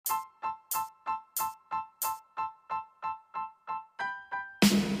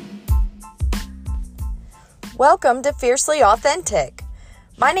Welcome to Fiercely Authentic.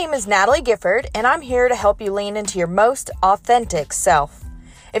 My name is Natalie Gifford, and I'm here to help you lean into your most authentic self.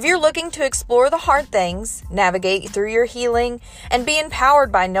 If you're looking to explore the hard things, navigate through your healing, and be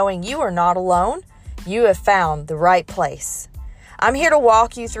empowered by knowing you are not alone, you have found the right place. I'm here to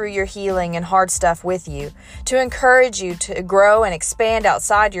walk you through your healing and hard stuff with you, to encourage you to grow and expand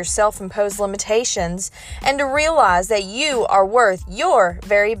outside your self-imposed limitations, and to realize that you are worth your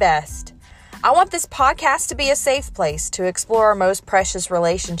very best. I want this podcast to be a safe place to explore our most precious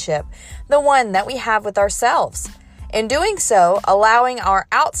relationship, the one that we have with ourselves. In doing so, allowing our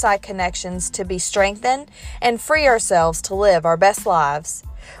outside connections to be strengthened and free ourselves to live our best lives.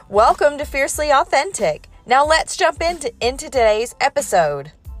 Welcome to Fiercely Authentic. Now let's jump into today's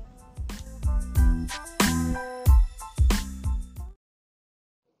episode.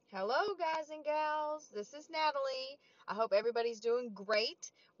 Hello guys and gals, this is Natalie. I hope everybody's doing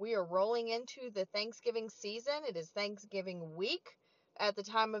great. We are rolling into the Thanksgiving season. It is Thanksgiving week at the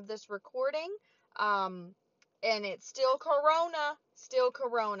time of this recording. And it's still Corona.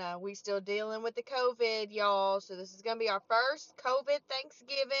 We still dealing with the COVID, y'all. So this is going to be our first COVID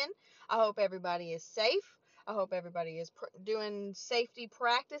Thanksgiving. I hope everybody is safe. I hope everybody is doing safety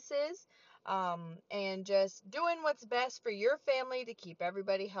practices. And just doing what's best for your family to keep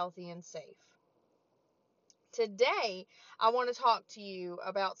everybody healthy and safe. Today, I want to talk to you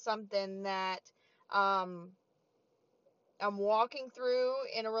about something that I'm walking through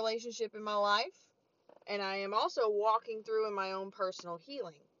in a relationship in my life, and I am also walking through in my own personal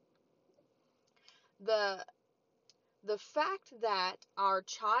healing. The fact that our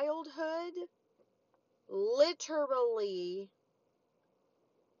childhood literally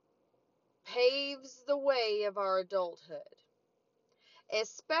paves the way of our adulthood,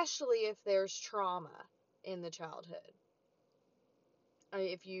 especially if there's trauma in the childhood.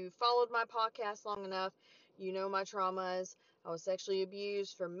 If you followed my podcast long enough, you know my traumas. I was sexually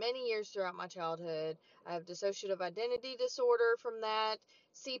abused for many years throughout my childhood. I have dissociative identity disorder from that,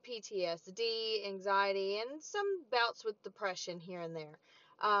 CPTSD, anxiety, and some bouts with depression here and there.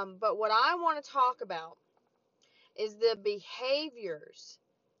 But what I want to talk about is the behaviors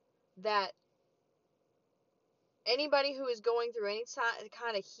that anybody who is going through any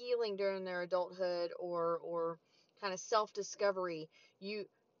kind of healing during their adulthood or kind of self-discovery,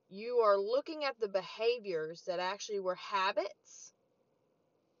 you are looking at the behaviors that actually were habits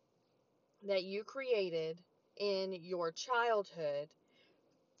that you created in your childhood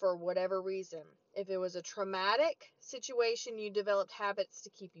for whatever reason. If it was a traumatic situation, you developed habits to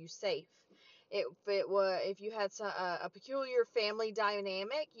keep you safe. If you had a peculiar family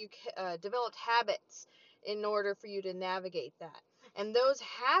dynamic, you developed habits in order for you to navigate that. And those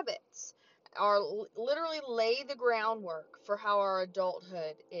habits are literally lay the groundwork for how our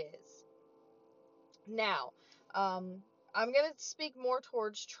adulthood is. Now, I'm going to speak more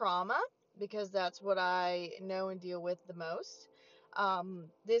towards trauma because that's what I know and deal with the most.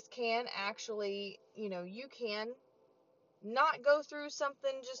 This can actually, you can not go through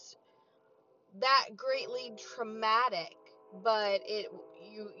something just that greatly traumatic, but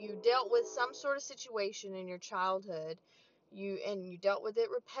you dealt with some sort of situation in your childhood, you dealt with it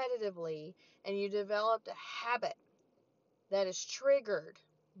repetitively, and you developed a habit that is triggered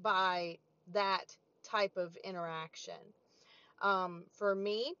by that type of interaction. For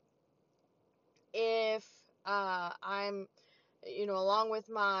me, if I'm along with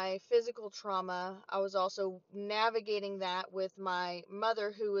my physical trauma, I was also navigating that with my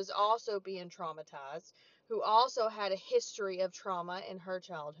mother, who was also being traumatized, who also had a history of trauma in her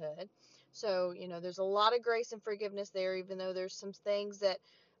childhood. So, there's a lot of grace and forgiveness there, even though there's some things that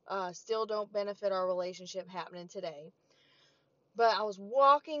still don't benefit our relationship happening today. But I was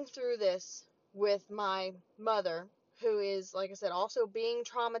walking through this with my mother, who is, like I said, also being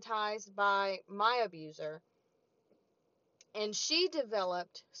traumatized by my abuser. And she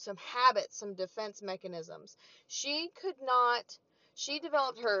developed some habits, some defense mechanisms. She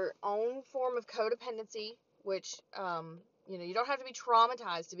developed her own form of codependency, which, you don't have to be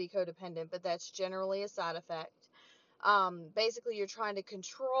traumatized to be codependent, but that's generally a side effect. Basically, you're trying to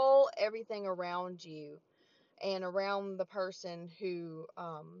control everything around you and around the person who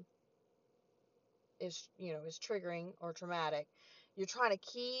is triggering or traumatic. You're trying to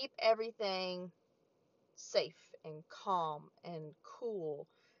keep everything safe and calm and cool,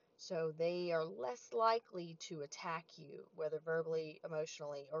 so they are less likely to attack you, whether verbally,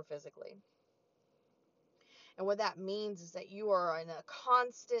 emotionally, or physically. And what that means is that you are in a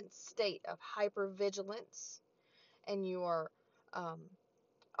constant state of hypervigilance, and you are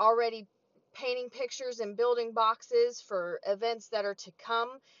already painting pictures and building boxes for events that are to come,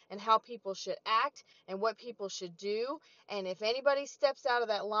 and how people should act and what people should do. And if anybody steps out of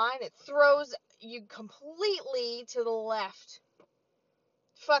that line, it throws you completely to the left,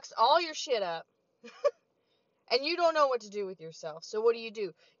 fucks all your shit up, and you don't know what to do with yourself. So what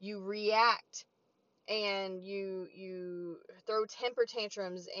do? You react, and you throw temper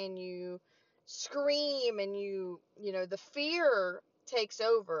tantrums, and you scream, and the fear takes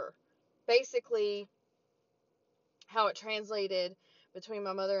over. Basically, how it translated between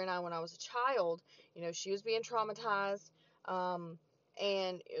my mother and I when I was a child. She was being traumatized, um,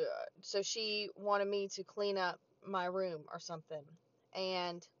 and so she wanted me to clean up my room or something.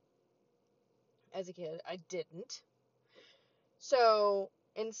 And as a kid, I didn't. So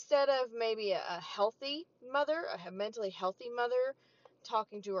instead of maybe a healthy mother, a mentally healthy mother,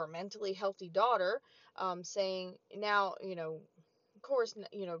 talking to her mentally healthy daughter, saying, now, of course,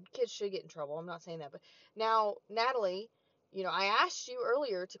 kids should get in trouble. I'm not saying that, but now, Natalie, I asked you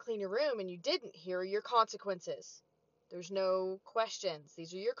earlier to clean your room and you didn't. Here are your consequences. There's no questions.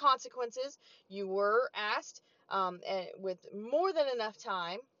 These are your consequences. You were asked, and with more than enough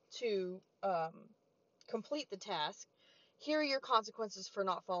time to complete the task. Here are your consequences for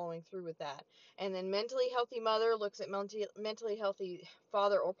not following through with that. And then mentally healthy mother looks at mentally healthy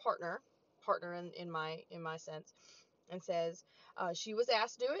father or partner in my sense, and says, she was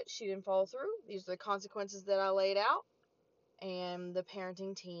asked to do it, she didn't follow through. These are the consequences that I laid out, and the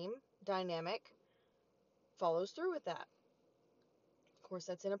parenting team dynamic follows through with that. Of course,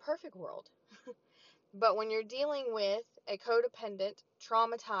 that's in a perfect world. But when you're dealing with a codependent,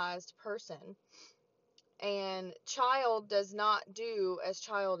 traumatized person, and child does not do as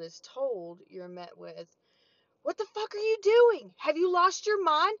child is told, you're met with, what the fuck are you doing? Have you lost your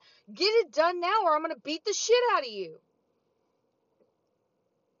mind? Get it done now or I'm going to beat the shit out of you.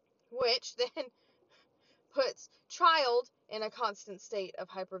 Which then puts child in a constant state of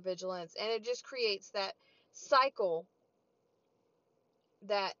hypervigilance, and it just creates that cycle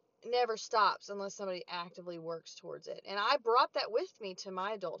that never stops unless somebody actively works towards it. And I brought that with me to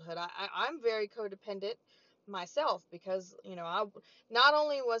my adulthood. I'm very codependent myself, because I not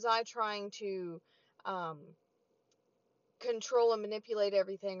only was I trying to um, control and manipulate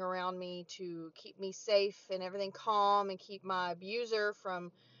everything around me to keep me safe and everything calm, and keep my abuser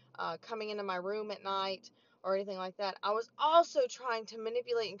from coming into my room at night or anything like that, I was also trying to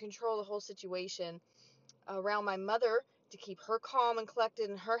manipulate and control the whole situation around my mother, to keep her calm and collected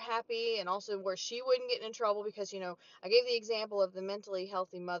and her happy, and also where she wouldn't get in trouble, because I gave the example of the mentally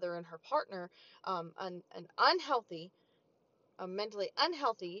healthy mother and her partner, an unhealthy a mentally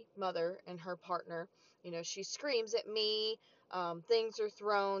unhealthy mother and her partner. She screams at me, things are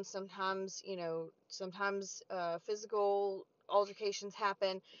thrown, sometimes physical altercations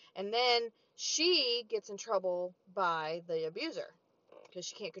happen, and then she gets in trouble by the abuser because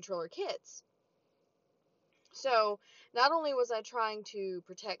she can't control her kids. So not only was I trying to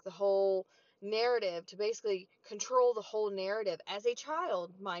protect the whole narrative, to basically control the whole narrative as a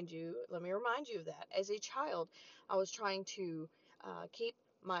child, mind you, let me remind you of that. As a child, I was trying to keep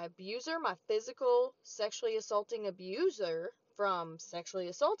my abuser, my physical, sexually assaulting abuser, from sexually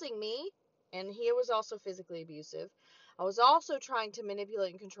assaulting me, and he was also physically abusive. I was also trying to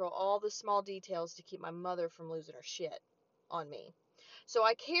manipulate and control all the small details to keep my mother from losing her shit on me. So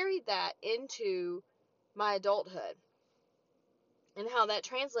I carried that into my adulthood, and how that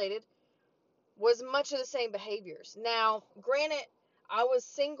translated was much of the same behaviors. Now, granted, I was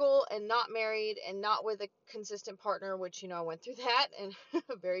single and not married and not with a consistent partner, which, I went through that, and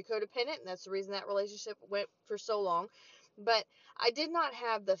very codependent, and that's the reason that relationship went for so long. But I did not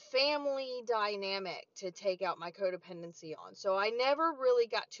have the family dynamic to take out my codependency on. So I never really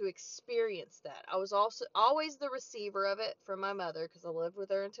got to experience that. I was also always the receiver of it from my mother, because I lived with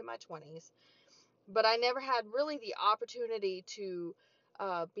her into my 20s. But I never had really the opportunity to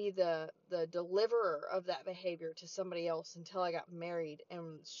be the deliverer of that behavior to somebody else until I got married.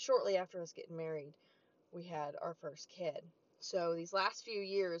 And shortly after I was getting married, we had our first kid. So these last few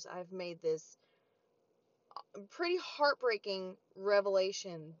years, I've made this pretty heartbreaking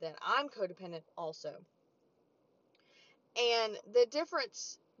revelation that I'm codependent also. And the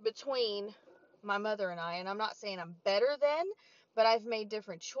difference between my mother and I'm not saying I'm better than, but I've made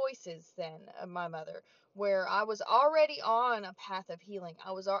different choices than my mother, where I was already on a path of healing.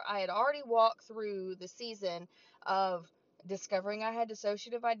 I had already walked through the season of discovering I had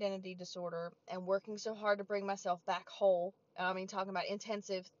dissociative identity disorder and working so hard to bring myself back whole. I mean, talking about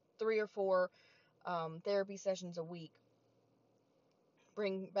intensive 3 or 4 therapy sessions a week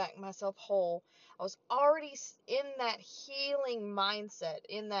bring back myself whole. I was already in that healing mindset,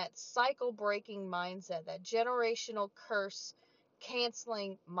 in that cycle breaking mindset, that generational curse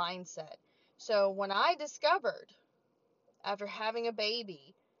canceling mindset. So when I discovered, after having a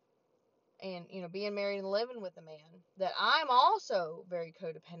baby and being married and living with a man, that I'm also very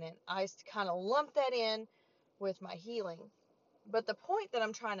codependent, I kind of lumped that in with my healing. But the point that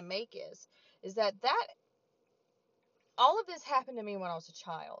I'm trying to make is that all of this happened to me when I was a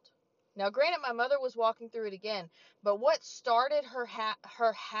child. Now, granted, my mother was walking through it again, but what started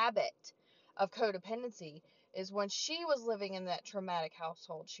her habit of codependency is when she was living in that traumatic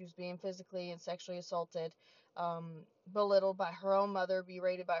household. She was being physically and sexually assaulted, belittled by her own mother,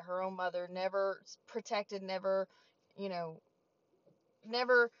 berated by her own mother, never protected, never, you know,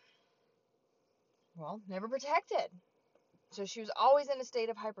 never, never protected. So she was always in a state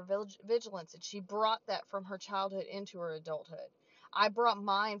of hypervigilance, and she brought that from her childhood into her adulthood. I brought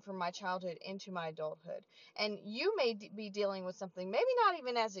mine from my childhood into my adulthood. And you may be dealing with something, maybe not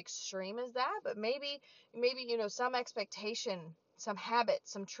even as extreme as that, but maybe, some expectation, some habit,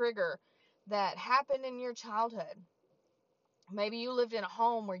 some trigger that happened in your childhood. Maybe you lived in a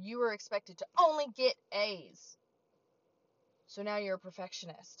home where you were expected to only get A's. So now you're a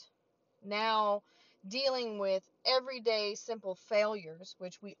perfectionist. Now dealing with everyday simple failures,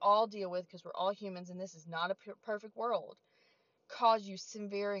 which we all deal with because we're all humans and this is not a perfect world, cause you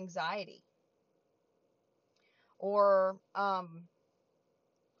severe anxiety. Or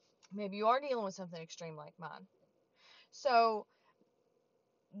maybe you are dealing with something extreme like mine. So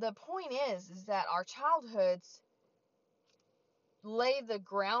the point is that our childhoods lay the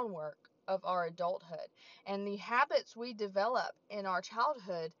groundwork of our adulthood, and the habits we develop in our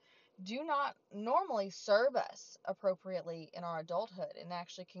childhood do not normally serve us appropriately in our adulthood, and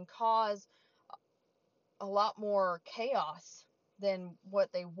actually can cause a lot more chaos than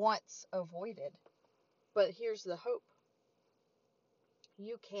what they once avoided. But here's the hope: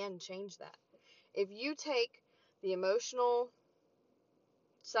 you can change that. If you take the emotional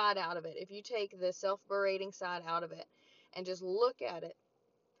side out of it, if you take the self-berating side out of it, and just look at it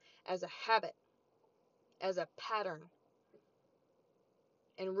as a habit, as a pattern,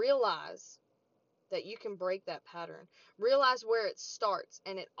 and realize that you can break that pattern. Realize where it starts,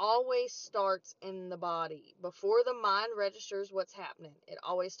 and it always starts in the body. Before the mind registers what's happening, it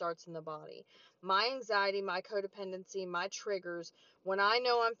always starts in the body. My anxiety, my codependency, my triggers, when I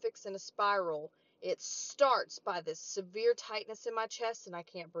know I'm fixing a spiral, it starts by this severe tightness in my chest and I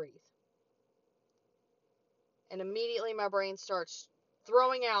can't breathe. And immediately my brain starts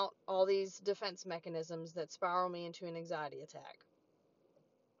throwing out all these defense mechanisms that spiral me into an anxiety attack.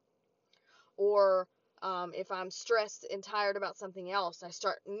 Or if I'm stressed and tired about something else, I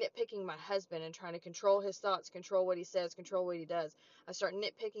start nitpicking my husband and trying to control his thoughts, control what he says, control what he does. I start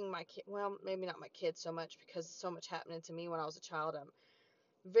nitpicking my kid. Well, maybe not my kids so much, because so much happening to me when I was a child. I'm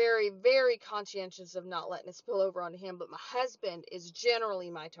very, very conscientious of not letting it spill over onto him. But my husband is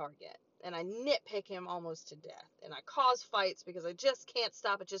generally my target, and I nitpick him almost to death. And I cause fights because I just can't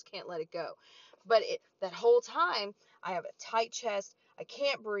stop it, just can't let it go. But that whole time, I have a tight chest. I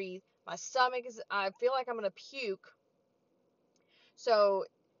can't breathe. My stomach I feel like I'm going to puke. So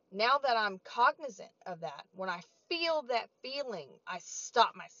now that I'm cognizant of that, when I feel that feeling, I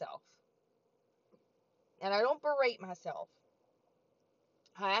stop myself. And I don't berate myself.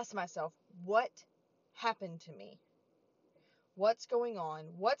 I ask myself, what happened to me? What's going on?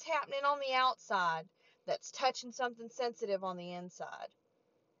 What's happening on the outside that's touching something sensitive on the inside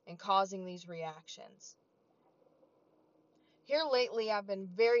and causing these reactions? Here lately, I've been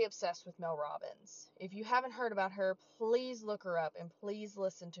very obsessed with Mel Robbins. If you haven't heard about her, please look her up and please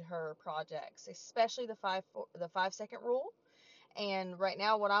listen to her projects, especially the 5-second rule. And right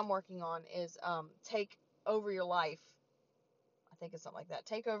now, what I'm working on is Take Over Your Life. I think it's something like that.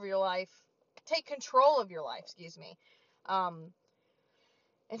 Take Over Your Life. Take Control of Your Life, excuse me. And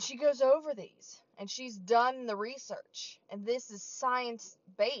she goes over these, and she's done the research, and this is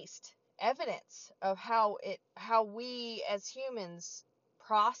science-based evidence of how we as humans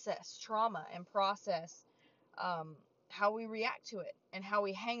process trauma and process how we react to it and how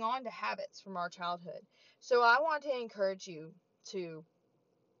we hang on to habits from our childhood. So I want to encourage you to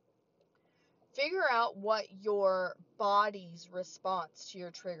figure out what your body's response to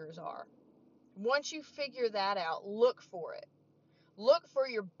your triggers are. Once you figure that out, look for it. Look for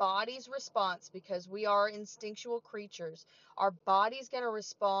your body's response, because we are instinctual creatures. Our body's going to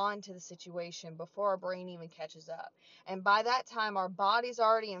respond to the situation before our brain even catches up. And by that time, our body's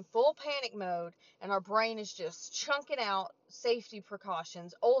already in full panic mode, and our brain is just chunking out safety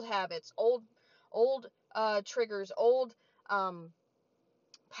precautions, old habits, old triggers, old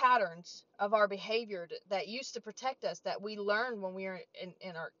patterns of our behavior that used to protect us, that we learned when we were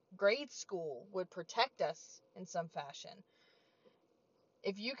in our grade school, would protect us in some fashion.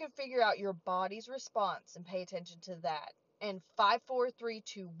 If you can figure out your body's response and pay attention to that, and 5, 4, 3,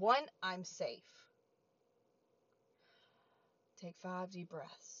 2, 1, I'm safe. Take 5 deep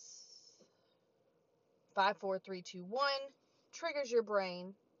breaths. 5, 4, 3, 2, 1 triggers your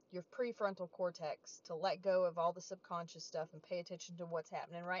brain, your prefrontal cortex, to let go of all the subconscious stuff and pay attention to what's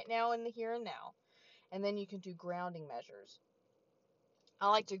happening right now in the here and now. And then you can do grounding measures. I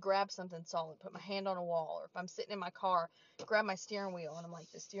like to grab something solid, put my hand on a wall, or if I'm sitting in my car, grab my steering wheel, and I'm like,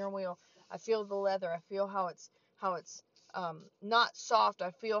 the steering wheel, I feel the leather, I feel how it's not soft,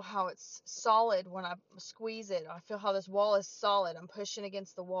 I feel how it's solid when I squeeze it, I feel how this wall is solid, I'm pushing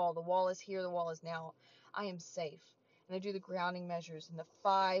against the wall is here, the wall is now, I am safe. And I do the grounding measures and the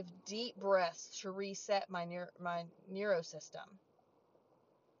 5 deep breaths to reset my neurosystem.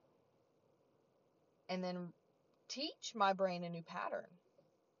 And then teach my brain a new pattern.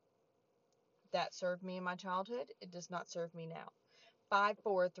 That served me in my childhood. It does not serve me now. 5,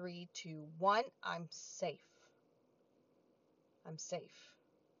 4, 3, 2, 1. I'm safe. I'm safe.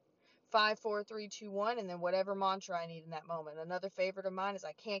 5, 4, 3, 2, 1. And then whatever mantra I need in that moment. Another favorite of mine is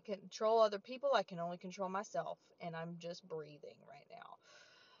I can't control other people. I can only control myself. And I'm just breathing right now.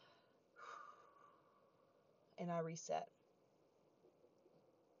 And I reset.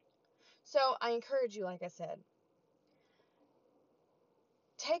 So I encourage you, like I said,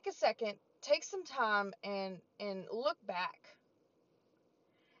 take a second, take some time and look back.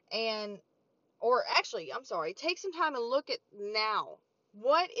 Take some time and look at now.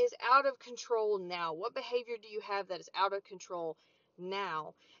 What is out of control now? What behavior do you have that is out of control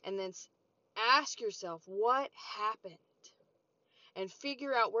now? And then ask yourself, what happened? And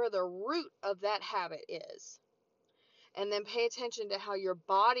figure out where the root of that habit is. And then pay attention to how your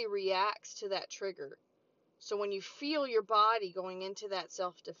body reacts to that trigger. So when you feel your body going into that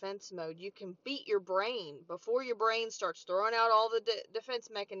self-defense mode, you can beat your brain before your brain starts throwing out all the defense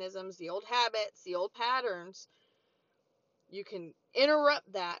mechanisms, the old habits, the old patterns. You can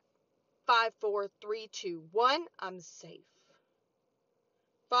interrupt that. 5, 4, 3, 2, 1, I'm safe.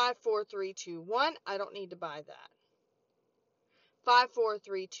 5, 4, 3, 2, 1, I don't need to buy that. 5, 4,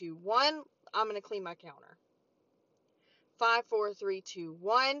 3, 2, 1, I'm going to clean my counter. 5, 4, 3, 2,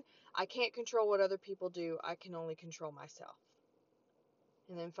 1, I can't control what other people do. I can only control myself.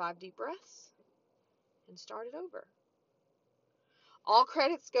 And then 5 deep breaths and start it over. All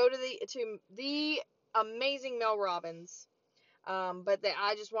credits go to the amazing Mel Robbins.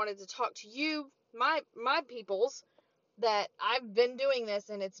 I just wanted to talk to you, my peoples, that I've been doing this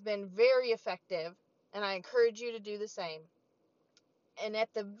and it's been very effective, and I encourage you to do the same. And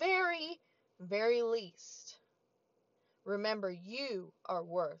at the very, very least, remember you are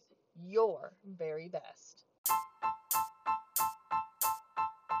worth your very best.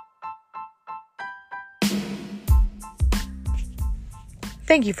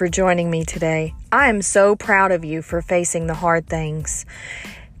 Thank you for joining me today. I am so proud of you for facing the hard things.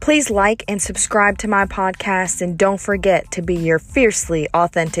 Please like and subscribe to my podcast, and don't forget to be your fiercely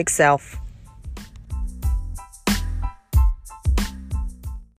authentic self.